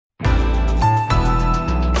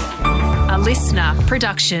listener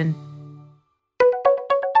production.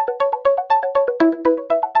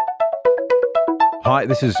 Hi,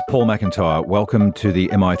 this is Paul McIntyre. Welcome to the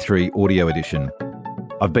MI3 Audio Edition.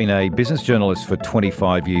 I've been a business journalist for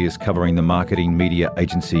 25 years covering the marketing, media,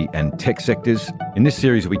 agency and tech sectors. In this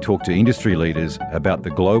series, we talk to industry leaders about the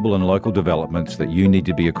global and local developments that you need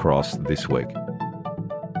to be across this week.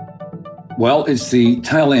 Well, it's the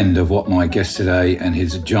tail end of what my guest today and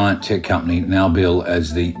his giant tech company now bill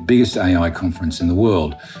as the biggest AI conference in the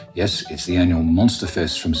world. Yes, it's the annual Monster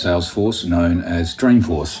Fest from Salesforce, known as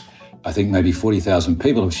Dreamforce. I think maybe 40,000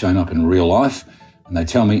 people have shown up in real life, and they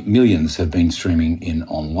tell me millions have been streaming in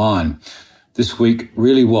online. This week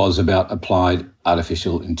really was about applied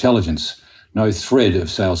artificial intelligence. No thread of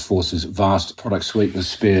Salesforce's vast product suite was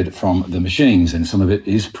spared from the machines, and some of it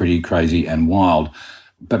is pretty crazy and wild.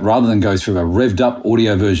 But rather than go through a revved up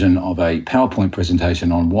audio version of a PowerPoint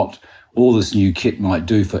presentation on what all this new kit might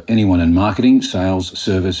do for anyone in marketing, sales,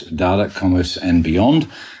 service, data, commerce, and beyond,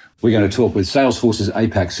 we're going to talk with Salesforce's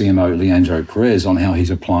APAC CMO, Leandro Perez, on how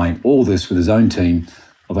he's applying all this with his own team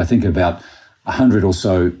of, I think, about 100 or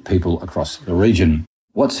so people across the region.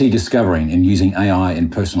 What's he discovering in using AI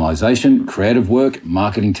in personalization, creative work,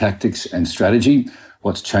 marketing tactics, and strategy?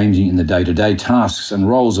 What's changing in the day-to-day tasks and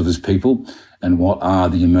roles of his people? And what are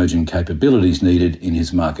the emerging capabilities needed in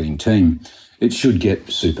his marketing team? It should get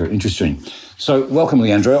super interesting. So welcome,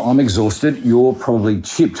 Leandro. I'm exhausted. You're probably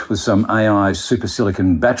chipped with some AI super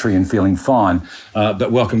silicon battery and feeling fine.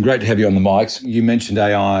 But welcome. Great to have you on the mics. You mentioned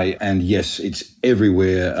AI, and yes, it's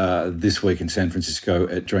everywhere this week in San Francisco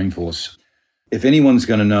at Dreamforce. If anyone's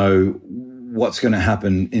going to know what's going to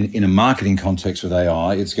happen in a marketing context with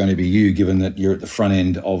AI, it's going to be you, given that you're at the front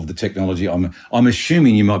end of the technology. I'm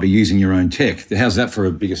assuming you might be using your own tech. How's that for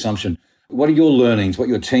a big assumption? What are your learnings, what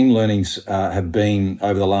your team learnings have been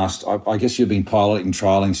over the last, I guess you've been piloting,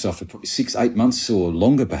 trialing stuff for probably 6-8 months or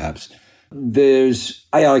longer perhaps. There's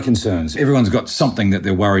AI concerns. Everyone's got something that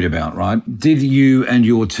they're worried about, right? Did you and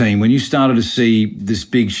your team, when you started to see this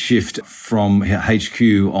big shift from HQ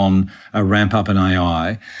on a ramp up in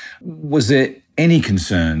AI, was there any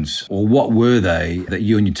concerns, or what were they that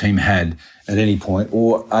you and your team had at any point?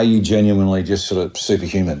 Or are you genuinely just sort of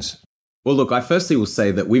superhumans? Well, look, I firstly will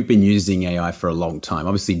say that we've been using AI for a long time.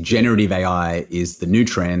 Obviously, generative AI is the new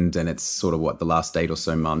trend, and it's sort of the last 8 or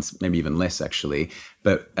so months, maybe even less actually.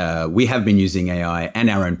 But we have been using AI and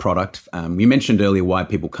our own product. You mentioned earlier why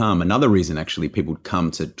people come. Another reason actually people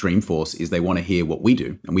come to Dreamforce is they want to hear what we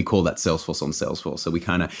do. And we call that Salesforce on Salesforce. So we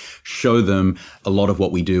kind of show them a lot of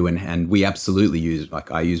what we do. And we absolutely use,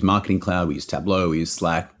 I use Marketing Cloud, we use Tableau, we use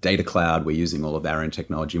Slack, Data Cloud. We're using all of our own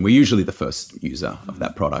technology. And we're usually the first user of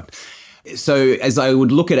that product. So as I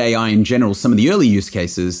would look at AI in general, some of the early use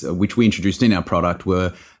cases which we introduced in our product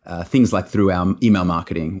were things like through our email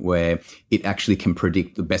marketing, where it actually can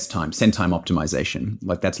predict the best time, send time optimization.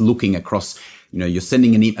 Like that's looking across, you're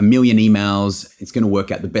sending a million emails. It's going to work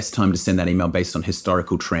out the best time to send that email based on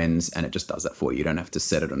historical trends. And it just does that for you. You don't have to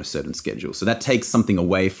set it on a certain schedule. So that takes something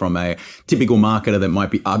away from a typical marketer that might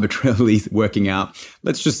be arbitrarily working out.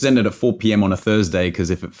 Let's just send it at 4 p.m. on a Thursday, because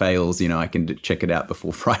if it fails, I can check it out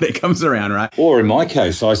before Friday comes around, right? Or in my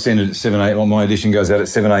case, I send it at 7 a.m. My edition goes out at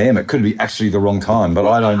 7 a.m. It could be actually the wrong time, but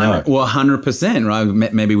I don't know. Well, 100%,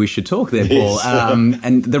 right? Maybe we should talk there, Paul. Yes.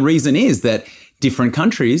 And the reason is that different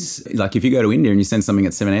countries, like if you go to India and you send something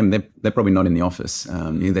at 7 a.m., they're probably not in the office.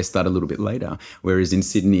 They start a little bit later. Whereas in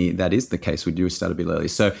Sydney, that is the case. We do start a bit early.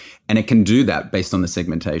 So, and it can do that based on the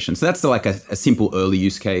segmentation. So that's like a simple early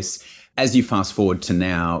use case. As you fast forward to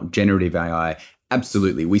now, generative AI,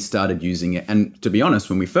 absolutely. We started using it. And to be honest,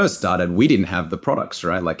 when we first started, we didn't have the products,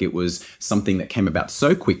 right? Like it was something that came about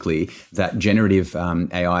so quickly that generative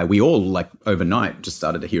AI, we all overnight just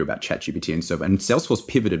started to hear about ChatGPT and so, and Salesforce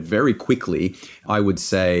pivoted very quickly. I would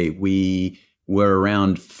say we were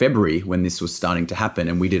around February when this was starting to happen,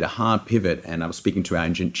 and we did a hard pivot. And I was speaking to our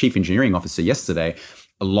chief engineering officer yesterday.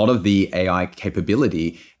 A lot of the AI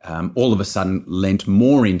capability all of a sudden lent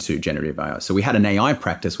more into generative AI. So we had an AI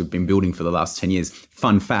practice we've been building for the last 10 years.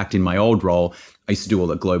 Fun fact, in my old role, I used to do all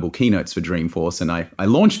the global keynotes for Dreamforce, and I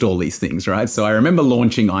launched all these things, right? So I remember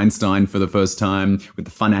launching Einstein for the first time with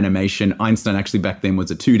the fun animation. Einstein actually back then was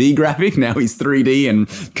a 2D graphic. Now he's 3D and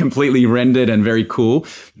completely rendered and very cool.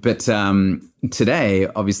 But today,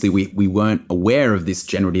 obviously, we weren't aware of this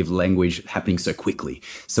generative language happening so quickly.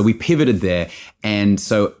 So we pivoted there. And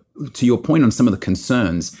so to your point on some of the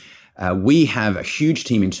concerns, we have a huge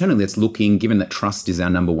team internally that's looking, given that trust is our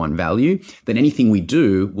number one value, that anything we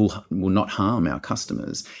do will not harm our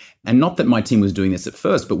customers. And not that my team was doing this at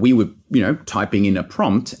first, but we were, typing in a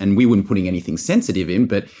prompt and we weren't putting anything sensitive in,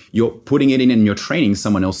 but you're putting it in and you're training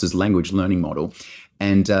someone else's language learning model.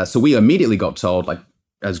 And so we immediately got told, like,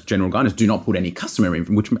 as general guidance, do not put any customer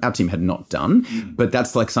information, which our team had not done. But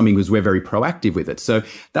that's like something because we're very proactive with it. So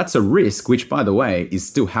that's a risk, which, by the way, is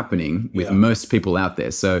still happening with most people out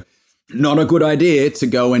there. So not a good idea to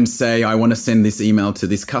go and say, I want to send this email to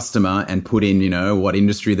this customer and put in, what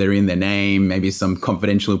industry they're in, their name, maybe some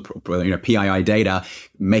confidential, PII data,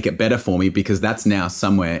 make it better for me, because that's now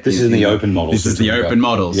somewhere. This is in the open models. This is the open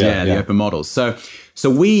models. The open models. So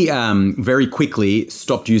we very quickly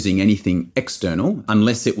stopped using anything external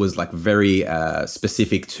unless it was like very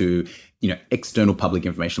specific to, external public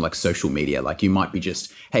information like social media. Like you might be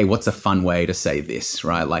just, hey, what's a fun way to say this,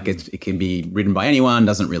 right? Like it can be written by anyone,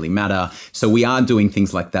 doesn't really matter. So we are doing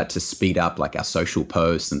things like that to speed up like our social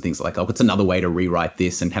posts and things like, what's another way to rewrite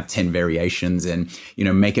this and have 10 variations and,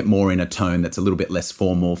 make it more in a tone that's a little bit less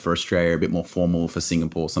formal for Australia, a bit more formal for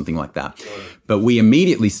Singapore, something like that. But we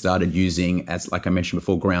immediately started using, as like I mentioned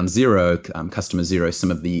before, ground zero, customer zero,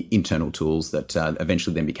 some of the internal tools that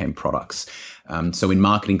eventually then became products. So in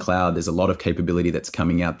Marketing Cloud, there's a lot of capability that's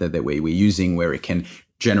coming out there that we're using where it can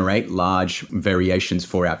generate large variations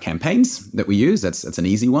for our campaigns that we use. That's an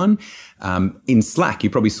easy one. In Slack, you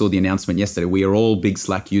probably saw the announcement yesterday. We are all big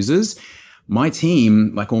Slack users. My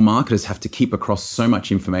team, like all marketers, have to keep across so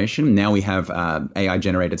much information. Now we have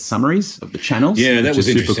AI-generated summaries of the channels. Yeah, that was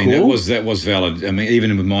interesting. Cool. That was valid. I mean,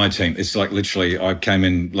 even with my team, it's like literally I came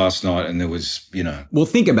in last night and there was, Well,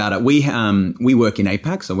 think about it. We work in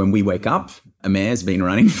APAC, so when we wake up, Amir's been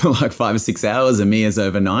running for like 5 or 6 hours, Amir's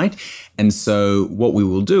overnight. And so what we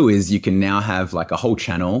will do is you can now have like a whole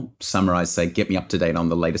channel summarize, say, get me up to date on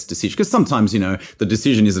the latest decision. Because sometimes, the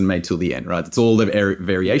decision isn't made till the end, right? It's all the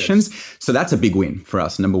variations. Yes. So that's a big win for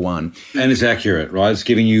us, number one. And it's accurate, right? It's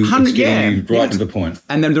giving you, right to the point.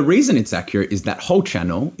 And then the reason it's accurate is that whole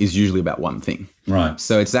channel is usually about one thing. Right.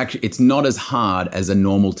 So it's not as hard as a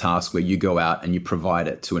normal task where you go out and you provide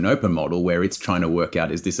it to an open model where it's trying to work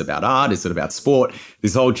out, is this about art? Is it about sport?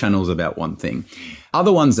 This whole channel is about one thing.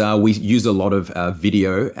 Other ones are we use a lot of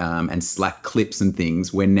video and Slack clips and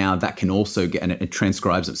things where now that can also get, and it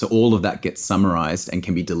transcribes it. So all of that gets summarized and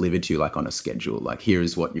can be delivered to you like on a schedule. Like here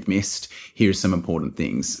is what you've missed. Here's some important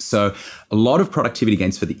things. So a lot of productivity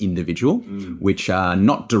gains for the individual, which are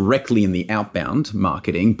not directly in the outbound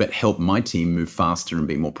marketing, but help my team move faster and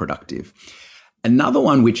be more productive. Another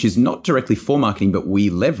one, which is not directly for marketing, but we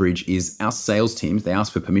leverage, is our sales teams. They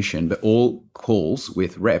ask for permission, but all calls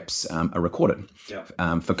with reps are recorded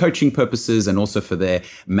for coaching purposes and also for their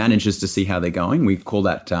managers to see how they're going. We call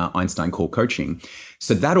that Einstein call coaching.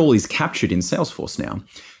 So that all is captured in Salesforce now.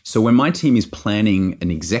 So when my team is planning an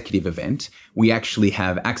executive event, we actually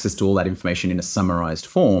have access to all that information in a summarized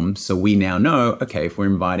form. So we now know, okay, if we're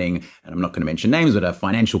inviting, and I'm not going to mention names, but a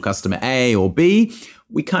financial customer A or B,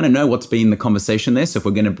 we kind of know what's been the conversation there. So if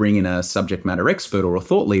we're going to bring in a subject matter expert or a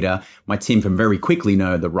thought leader, my team can very quickly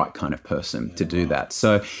know the right kind of person to do that.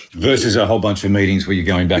 So versus a whole bunch of meetings where you're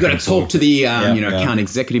going back. You've got to talk to the account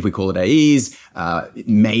executive. We call it AEs.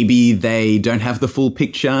 Maybe they don't have the full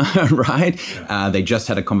picture, right? They just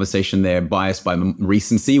had a conversation. They're biased by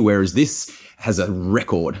recency, whereas this has a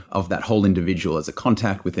record of that whole individual as a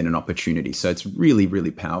contact within an opportunity. So it's really,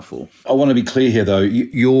 really powerful. I want to be clear here, though.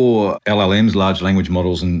 Your LLMs, large language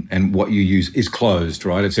models, and what you use is closed,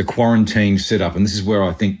 right? It's a quarantine setup. And this is where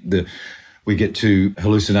I think we get to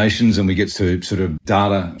hallucinations and we get to sort of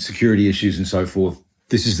data security issues and so forth.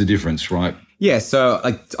 This is the difference, right? Yeah, so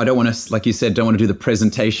I don't want to, like you said, don't want to do the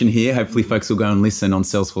presentation here. Hopefully folks will go and listen on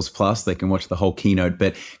Salesforce Plus. They can watch the whole keynote.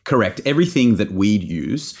 But correct, everything that we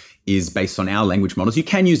use is based on our language models. You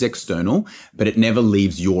can use external, but it never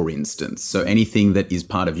leaves your instance. So anything that is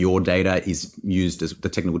part of your data is used as, the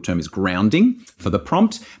technical term is grounding for the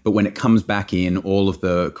prompt. But when it comes back in, all of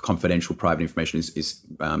the confidential private information is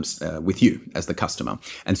with you as the customer.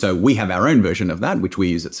 And so we have our own version of that, which we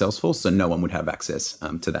use at Salesforce. So no one would have access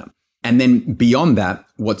to that. And then beyond that,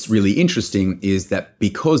 what's really interesting is that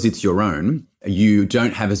because it's your own, you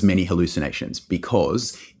don't have as many hallucinations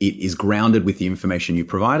because it is grounded with the information you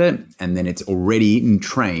provide it, and then it's already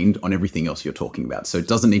trained on everything else you're talking about. So it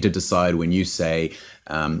doesn't need to decide when you say,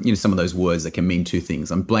 some of those words that can mean two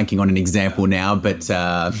things. I'm blanking on an example now, but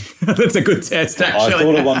that's a good test, actually. I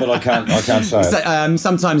thought of one, but I can't say it.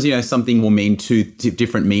 Sometimes, something will mean two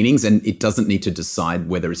different meanings, and it doesn't need to decide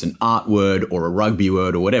whether it's an art word or a rugby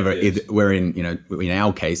word or whatever. Yes. We're in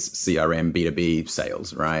our case, CRM, B2B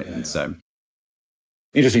sales, right? Yeah. And so...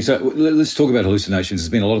 Interesting. So let's talk about hallucinations. There's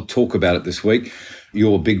been a lot of talk about it this week.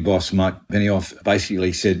 Your big boss, Mike Benioff,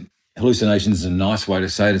 basically said hallucinations is a nice way to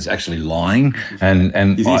say it. It's actually lying. And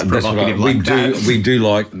that's what we do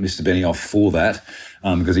like Mr. Benioff for that.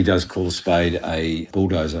 Because he does call a spade a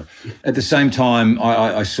bulldozer. At the same time,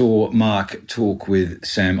 I saw Mark talk with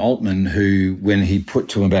Sam Altman, who, when he put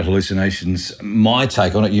to him about hallucinations, my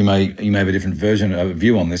take on it, you may have a different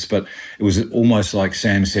view on this, but it was almost like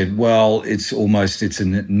Sam said, well, it's a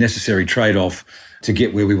necessary trade-off to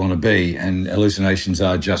get where we want to be, and hallucinations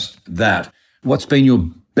are just that. What's been your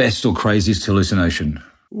best or craziest hallucination?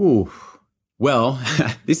 Ooh. Well,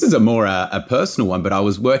 this is a more a personal one, but I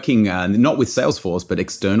was working not with Salesforce, but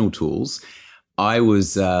external tools. I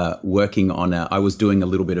was working on I was doing a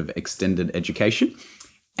little bit of extended education,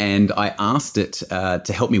 and I asked it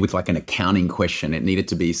to help me with like an accounting question. It needed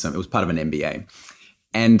to be it was part of an MBA.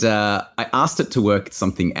 And I asked it to work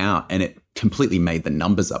something out, and it completely made the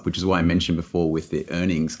numbers up, which is why I mentioned before with the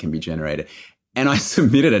earnings can be generated. And I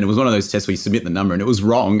submitted it, and it was one of those tests where you submit the number and it was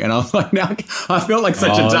wrong. And I was like, now I felt like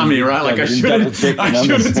such a dummy, right? Like I should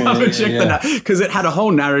have double checked the because it had a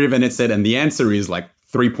whole narrative and it said, and the answer is like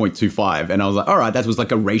 3.25. And I was like, all right, that was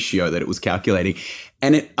like a ratio that it was calculating.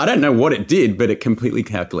 And I don't know what it did, but it completely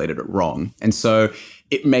calculated it wrong. And so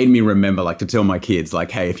it made me remember like to tell my kids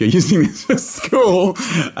like, hey, if you're using this for school,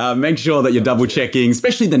 make sure that you're double checking,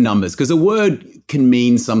 especially the numbers, because a word can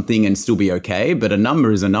mean something and still be okay, but a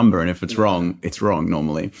number is a number. And if it's wrong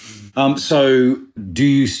normally. So do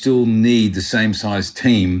you still need the same size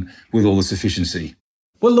team with all this efficiency?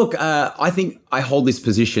 Well, look, I think I hold this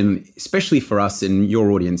position, especially for us, and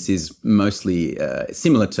your audience is mostly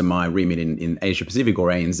similar to my remit in Asia Pacific or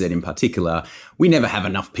ANZ in particular. We never have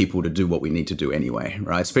enough people to do what we need to do anyway,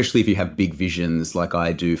 right? Especially if you have big visions like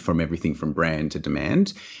I do from everything from brand to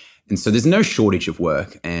demand. And so there's no shortage of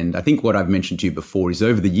work. And I think what I've mentioned to you before is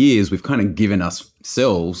over the years, we've kind of given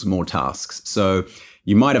ourselves more tasks. So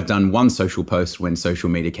you might have done one social post when social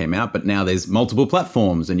media came out, but now there's multiple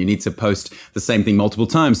platforms and you need to post the same thing multiple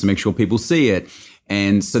times to make sure people see it.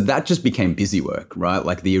 And so that just became busy work, right?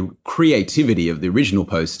 Like the creativity of the original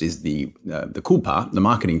post is the cool part, the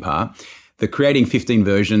marketing part. The creating 15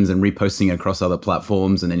 versions and reposting it across other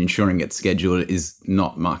platforms and then ensuring it's scheduled is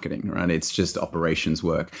not marketing, right? It's just operations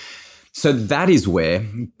work. So that is where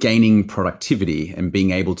gaining productivity and being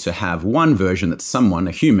able to have one version that someone,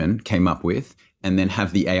 a human, came up with, and then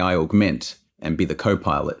have the AI augment and be the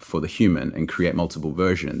co-pilot for the human and create multiple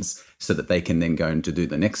versions so that they can then go and to do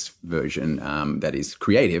the next version that is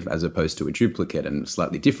creative as opposed to a duplicate and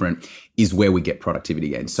slightly different, is where we get productivity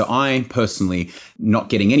gains. So I personally not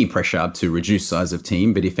getting any pressure to reduce size of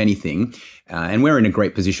team, but if anything, and we're in a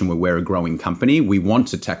great position where we're a growing company, we want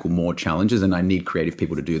to tackle more challenges and I need creative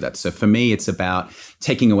people to do that. So for me, it's about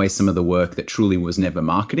taking away some of the work that truly was never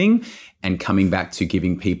marketing and coming back to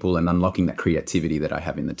giving people and unlocking that creativity that I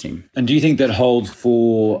have in the team. And do you think that holds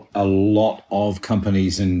for a lot of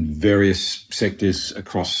companies in various sectors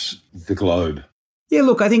across the globe? Yeah,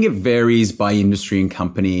 look, I think it varies by industry and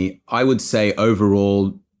company. I would say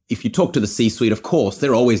overall, if you talk to the C-suite, of course,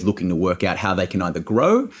 they're always looking to work out how they can either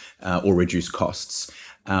grow or reduce costs.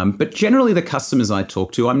 But generally, the customers I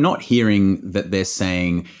talk to, I'm not hearing that they're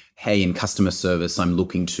saying, hey, in customer service, I'm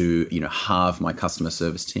looking to, halve my customer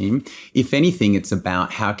service team. If anything, it's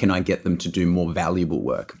about how can I get them to do more valuable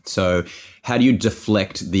work? So how do you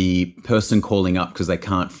deflect the person calling up because they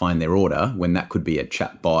can't find their order when that could be a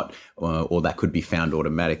chat bot or that could be found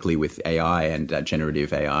automatically with AI and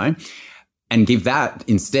generative AI? And give that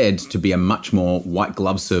instead to be a much more white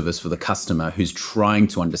glove service for the customer who's trying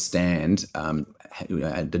to understand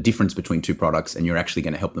the difference between two products, and you're actually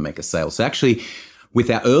going to help them make a sale. So actually, with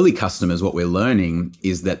our early customers, what we're learning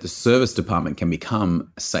is that the service department can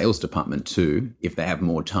become a sales department too if they have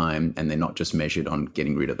more time and they're not just measured on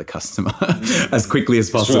getting rid of the customer as quickly as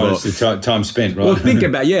possible. Right, it's the time spent, right? Well, think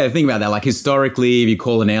about that. Like historically, if you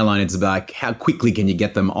call an airline, it's like how quickly can you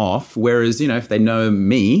get them off? Whereas, if they know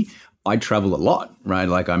me, I travel a lot, right?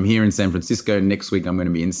 Like I'm here in San Francisco. Next week, I'm going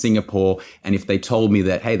to be in Singapore. And if they told me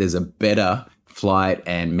that, hey, there's a better flight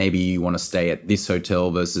and maybe you want to stay at this hotel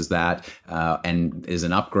versus that, and there's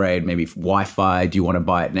an upgrade, maybe Wi-Fi, do you want to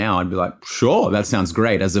buy it now? I'd be like, sure, that sounds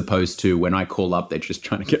great, as opposed to when I call up, they're just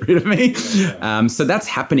trying to get rid of me. So that's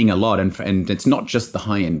happening a lot. And it's not just the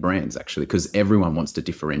high-end brands, actually, because everyone wants to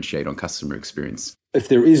differentiate on customer experience. If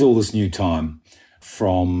there is all this new time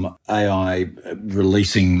from AI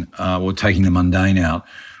releasing or taking the mundane out,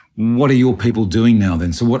 what are your people doing now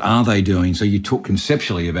then? So what are they doing? So you talk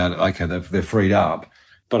conceptually about it. Okay, they're freed up.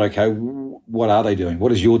 But okay, what are they doing?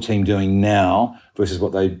 What is your team doing now versus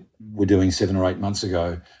what they were doing 7 or 8 months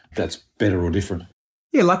ago that's better or different?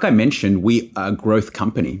 Yeah, like I mentioned, we are a growth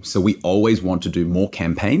company. So we always want to do more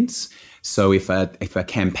campaigns. So if a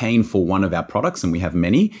campaign for one of our products, and we have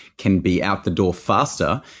many, can be out the door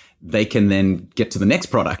faster, they can then get to the next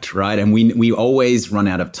product, right? And we always run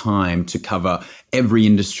out of time to cover every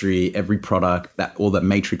industry, every product, all that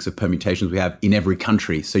matrix of permutations we have in every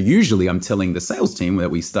country. So usually I'm telling the sales team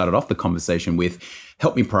that we started off the conversation with,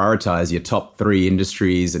 help me prioritize your top 3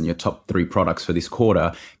 industries and your top 3 products for this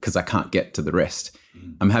quarter, because I can't get to the rest.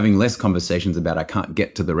 I'm having less conversations about I can't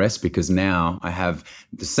get to the rest, because now I have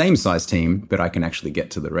the same size team, but I can actually get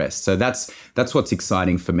to the rest. So that's what's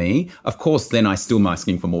exciting for me. Of course, then I still am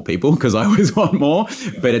asking for more people because I always want more,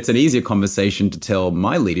 but it's an easier conversation to tell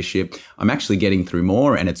my leadership, I'm actually getting through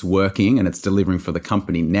more and it's working and it's delivering for the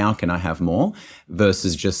company. Now can I have more?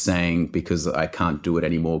 Versus just saying, because I can't do it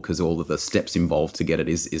anymore because all of the steps involved to get it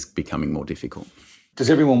is becoming more difficult. Does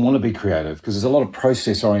everyone want to be creative? Because there's a lot of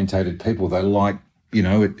process-orientated people. They like,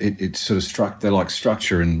 it's sort of they like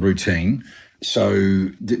structure and routine. So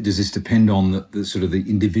does this depend on the sort of the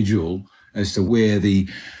individual as to where the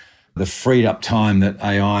freed up time that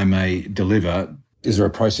AI may deliver? Is there a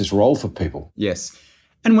process role for people? Yes.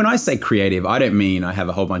 And when I say creative, I don't mean I have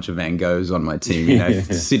a whole bunch of Van Goghs on my team,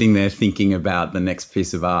 sitting there thinking about the next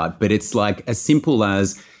piece of art. But it's like as simple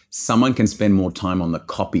as someone can spend more time on the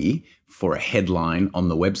copy for a headline on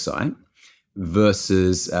the website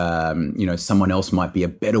versus, someone else might be a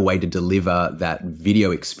better way to deliver that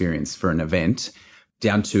video experience for an event,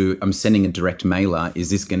 down to I'm sending a direct mailer.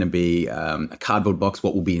 Is this going to be a cardboard box?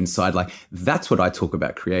 What will be inside? Like, that's what I talk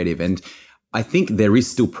about creative. And I think there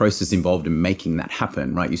is still process involved in making that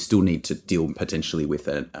happen, right? You still need to deal potentially with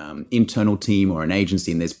an internal team or an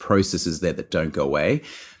agency, and there's processes there that don't go away.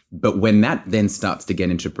 But when that then starts to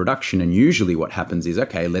get into production, and usually what happens is,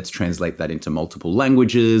 okay, let's translate that into multiple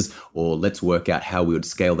languages, or let's work out how we would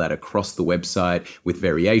scale that across the website with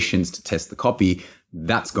variations to test the copy.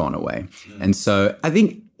 That's gone away. And so I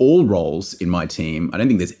think all roles in my team, I don't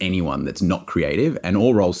think there's anyone that's not creative, and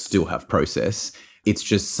all roles still have process. It's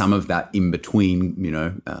just some of that in between,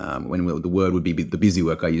 when the word would be the busy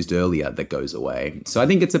work I used earlier, that goes away. So I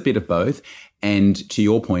think it's a bit of both. And to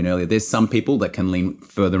your point earlier, there's some people that can lean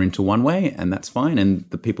further into one way, and that's fine. And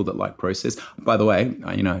the people that like process, by the way,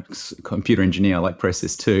 computer engineer, I like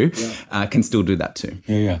process too, can still do that too.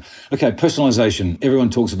 Yeah. Okay, personalization.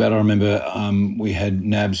 Everyone talks about it. I remember we had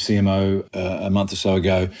NAB's CMO a month or so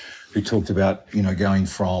ago, who talked about, going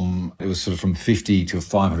from 50 to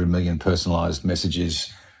 500 million personalized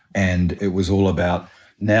messages. And it was all about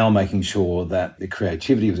now making sure that the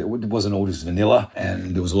creativity, it wasn't all just vanilla,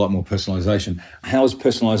 and there was a lot more personalization. How has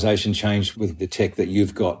personalization changed with the tech that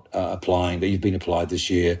you've got that you've been applied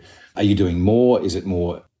this year? Are you doing more? Is it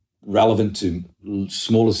more relevant to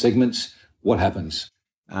smaller segments? What happens?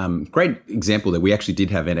 Great example that we actually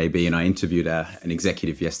did have NAB, and I interviewed an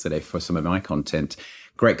executive yesterday for some of my content.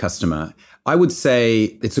 Great customer. I would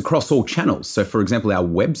say it's across all channels. So for example, our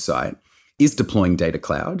website is deploying Data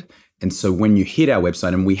Cloud. And so when you hit our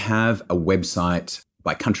website, and we have a website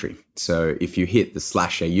by country. So if you hit the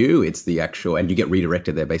 /AU, it's the actual, and you get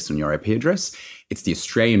redirected there based on your IP address. It's the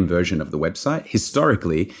Australian version of the website.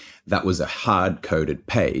 Historically, that was a hard-coded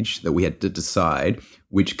page that we had to decide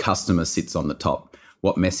which customer sits on the top,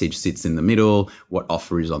 what message sits in the middle, what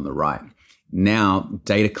offer is on the right. Now,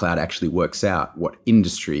 Data Cloud actually works out what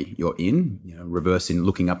industry you're in, reversing,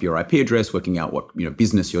 looking up your IP address, working out what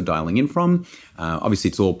business you're dialing in from. Obviously,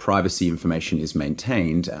 it's all privacy information is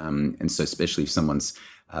maintained. And so especially if someone's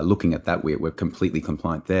looking at that, we're completely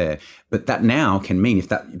compliant there. But that now can mean if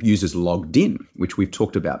that user's logged in, which we've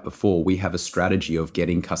talked about before, we have a strategy of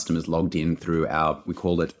getting customers logged in through we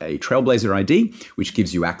call it a Trailblazer ID, which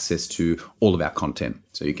gives you access to all of our content.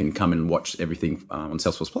 So you can come and watch everything on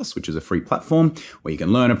Salesforce Plus, which is a free platform where you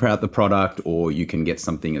can learn about the product, or you can get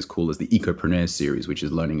something as cool as the Ecopreneur series, which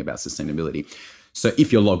is learning about sustainability. So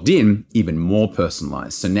if you're logged in, even more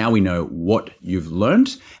personalized. So now we know what you've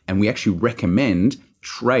learned, and we actually recommend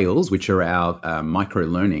Trails, which are our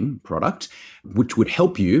micro-learning product, which would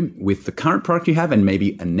help you with the current product you have and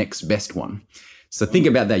maybe a next best one. So think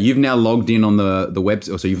about that. You've now logged in on the web,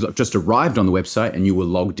 so you've just arrived on the website and you were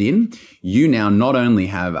logged in. You now not only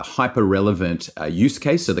have a hyper-relevant use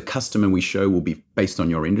case, so the customer we show will be based on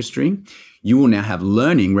your industry. You will now have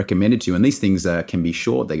learning recommended to you. And these things can be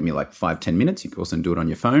short. They can be like 5-10 minutes. You can also do it on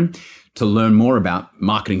your phone to learn more about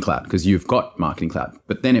Marketing Cloud, because you've got Marketing Cloud.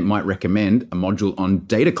 But then it might recommend a module on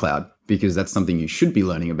Data Cloud, because that's something you should be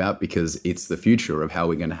learning about, because it's the future of how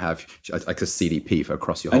we're going to have like a CDP for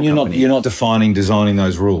across your whole company. You're not designing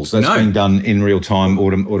those rules. That's being done in real time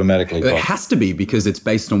automatically. It has to be, because it's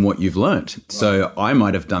based on what you've learned. Right. So I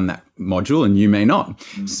might have done that module and you may not.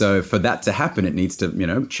 So for that to happen, it needs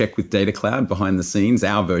to, check with Data Cloud behind the scenes,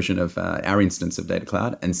 our version of our instance of Data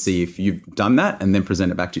Cloud, and see if you've done that and then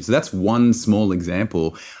present it back to you. So that's one small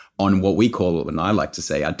example on what we call, and I like to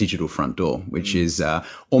say, our digital front door, which is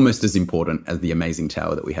almost as important as the amazing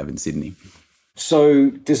tower that we have in Sydney.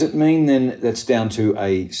 So does it mean then that's down to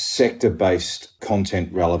a sector-based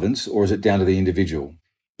content relevance, or is it down to the individual?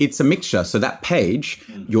 It's a mixture. So that page,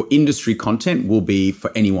 your industry content will be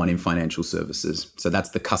for anyone in financial services. So that's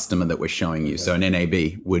the customer that we're showing you. Okay. So an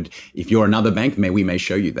NAB would, if you're another bank, we may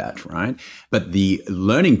show you that, right? But the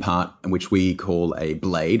learning part, which we call a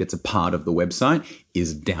blade, it's a part of the website,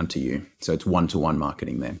 is down to you. So it's one-to-one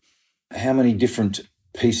marketing there. How many different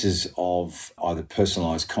pieces of either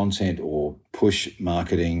personalized content or push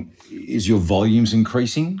marketing, is your volumes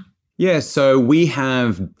increasing? Yeah, so we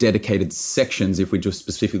have dedicated sections, if we're just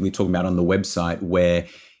specifically talking about on the website, where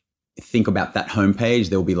think about that homepage,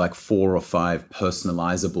 there'll be like 4 or 5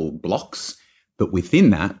 personalizable blocks. But within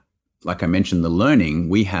that, like I mentioned, the learning,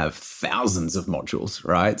 we have thousands of modules,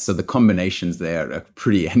 right? So the combinations there are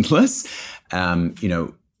pretty endless,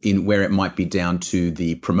 in where it might be down to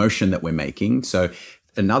the promotion that we're making. So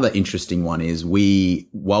another interesting one is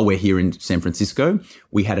while we're here in San Francisco,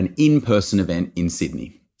 we had an in-person event in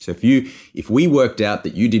Sydney. So if we worked out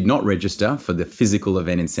that you did not register for the physical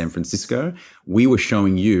event in San Francisco, we were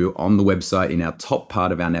showing you on the website in our top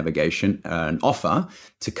part of our navigation an offer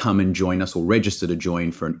to come and join us or register to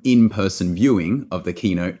join for an in-person viewing of the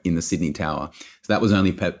keynote in the Sydney Tower. So that was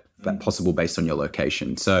only possible based on your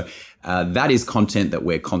location. So that is content that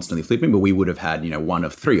we're constantly flipping, but we would have had 1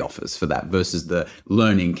 of 3 offers for that, versus the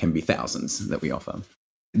learning can be thousands that we offer.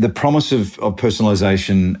 The promise of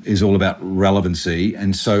personalization is all about relevancy.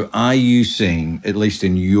 And so are you seeing, at least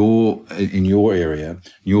in your area,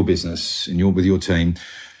 your business, with your team,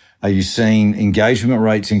 are you seeing engagement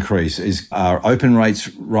rates increase? Are open rates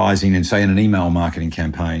rising, and say in an email marketing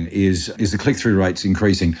campaign? Is the click-through rates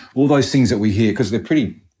increasing? All those things that we hear, because they're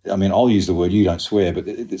pretty, I'll use the word, you don't swear,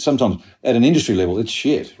 but sometimes at an industry level, it's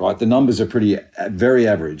shit, right? The numbers are very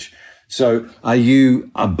average. So are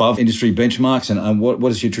you above industry benchmarks, and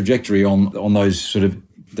what is your trajectory on those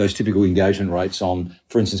those typical engagement rates on,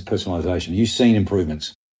 for instance, personalization? Are you seeing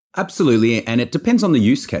improvements? Absolutely. And it depends on the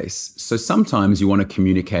use case. So sometimes you want to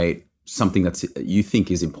communicate something that you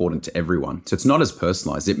think is important to everyone. So it's not as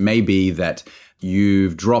personalized. It may be that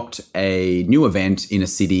you've dropped a new event in a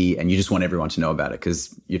city and you just want everyone to know about it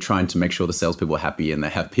because you're trying to make sure the salespeople are happy and they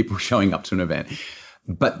have people showing up to an event.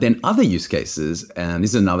 But then other use cases, and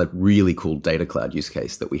this is another really cool Data Cloud use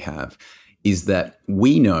case that we have, is that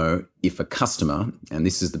we know if a customer, and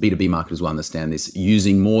this is the B2B marketers will understand this,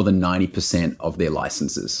 using more than 90% of their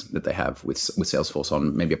licenses that they have with Salesforce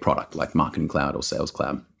on maybe a product like Marketing Cloud or Sales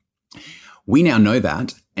Cloud. We now know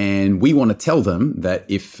that, and we want to tell them that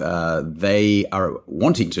if they are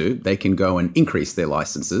wanting to, they can go and increase their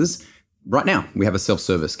licenses. Right now, we have a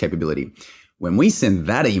self-service capability. When we send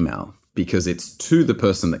that email, because it's to the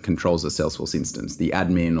person that controls the Salesforce instance, the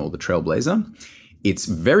admin or the trailblazer, it's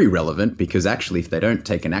very relevant because actually if they don't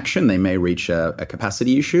take an action, they may reach a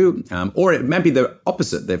capacity issue, or it may be the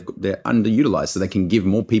opposite. They're underutilized, so they can give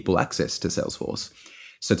more people access to Salesforce.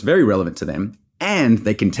 So it's very relevant to them, and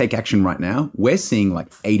they can take action right now. We're seeing like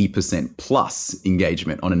 80% plus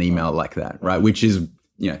engagement on an email like that, right? Which is,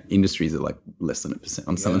 industries are like less than 1%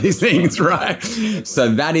 on some of these things, right? So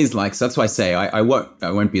that is like, so that's why I say I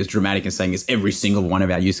won't be as dramatic as saying it's every single one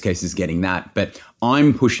of our use cases getting that, but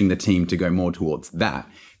I'm pushing the team to go more towards that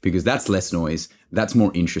because that's less noise, that's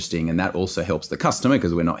more interesting, and that also helps the customer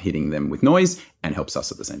because we're not hitting them with noise and helps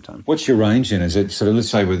us at the same time. What's your range then? Is it let's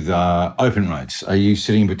say with open rates, are you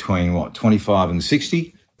sitting between 25 and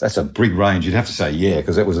 60? That's a big range. You'd have to say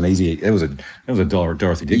because that was an easy. It was a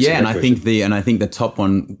Dorothy Dixon. Yeah, and I think the top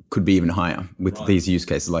one could be even higher with these use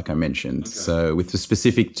cases, like I mentioned. Okay. So with the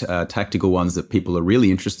specific tactical ones that people are really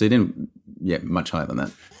interested in, much higher than that.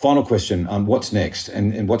 Final question: what's next,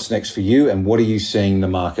 and what's next for you, and what are you seeing in the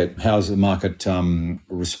market? How is the market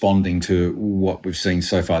responding to what we've seen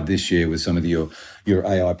so far this year with some of your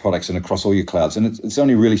AI products and across all your clouds? And it's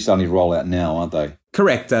only really starting to roll out now, aren't they?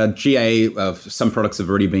 Correct. GA of some products have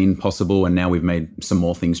already been possible, and now we've made some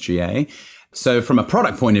more things GA. So from a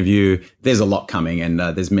product point of view, there's a lot coming, and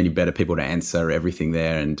there's many better people to answer everything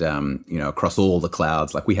there. And, across all the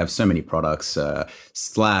clouds, like we have so many products,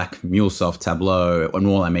 Slack, MuleSoft, Tableau, and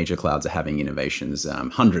all our major clouds are having innovations,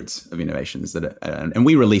 hundreds of innovations and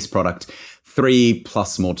we release product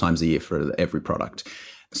 3+ more times a year for every product.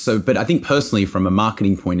 So, but I think personally, from a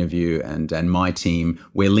marketing point of view and my team,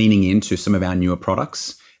 we're leaning into some of our newer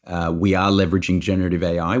products. We are leveraging generative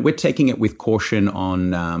AI. We're taking it with caution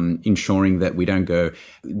on ensuring that we don't go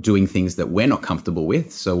doing things that we're not comfortable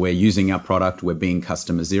with. So we're using our product, we're being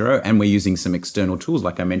customer zero, and we're using some external tools,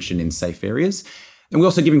 like I mentioned, in safe areas. And we're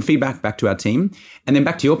also giving feedback back to our team. And then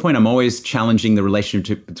back to your point, I'm always challenging the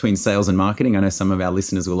relationship between sales and marketing. I know some of our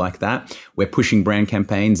listeners will like that. We're pushing brand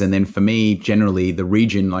campaigns. And then for me, generally, the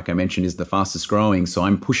region, like I mentioned, is the fastest growing. So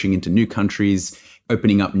I'm pushing into new countries,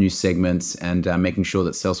 opening up new segments, and making sure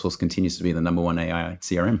that Salesforce continues to be the number one AI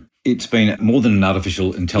CRM. It's been more than an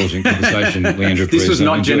artificial intelligent conversation, Leandro. This was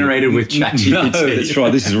not generated with ChatGPT. No, that's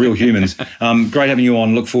right. This is real humans. Great having you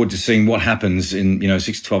on. Look forward to seeing what happens in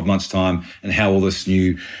 6 to 12 months' time and how all this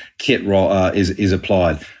new kit is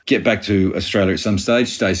applied. Get back to Australia at some stage.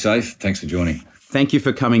 Stay safe. Thanks for joining. Thank you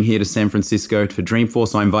for coming here to San Francisco for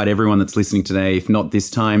Dreamforce. I invite everyone that's listening today, if not this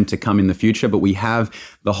time, to come in the future. But we have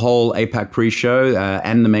the whole APAC pre-show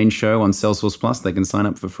and the main show on Salesforce Plus. They can sign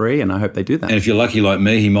up for free, and I hope they do that. And if you're lucky like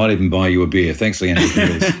me, he might even buy you a beer. Thanks, Leandro.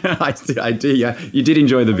 I do, yeah. You did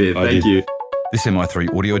enjoy the beer. Thank you. This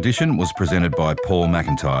MI3 audio edition was presented by Paul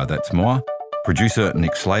McIntyre. That's moi. Producer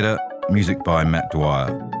Nick Slater. Music by Matt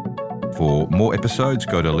Dwyer. For more episodes,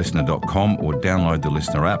 go to listener.com or download the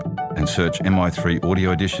Listener app and search MI3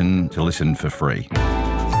 Audio Edition to listen for free.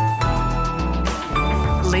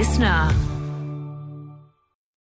 Listener.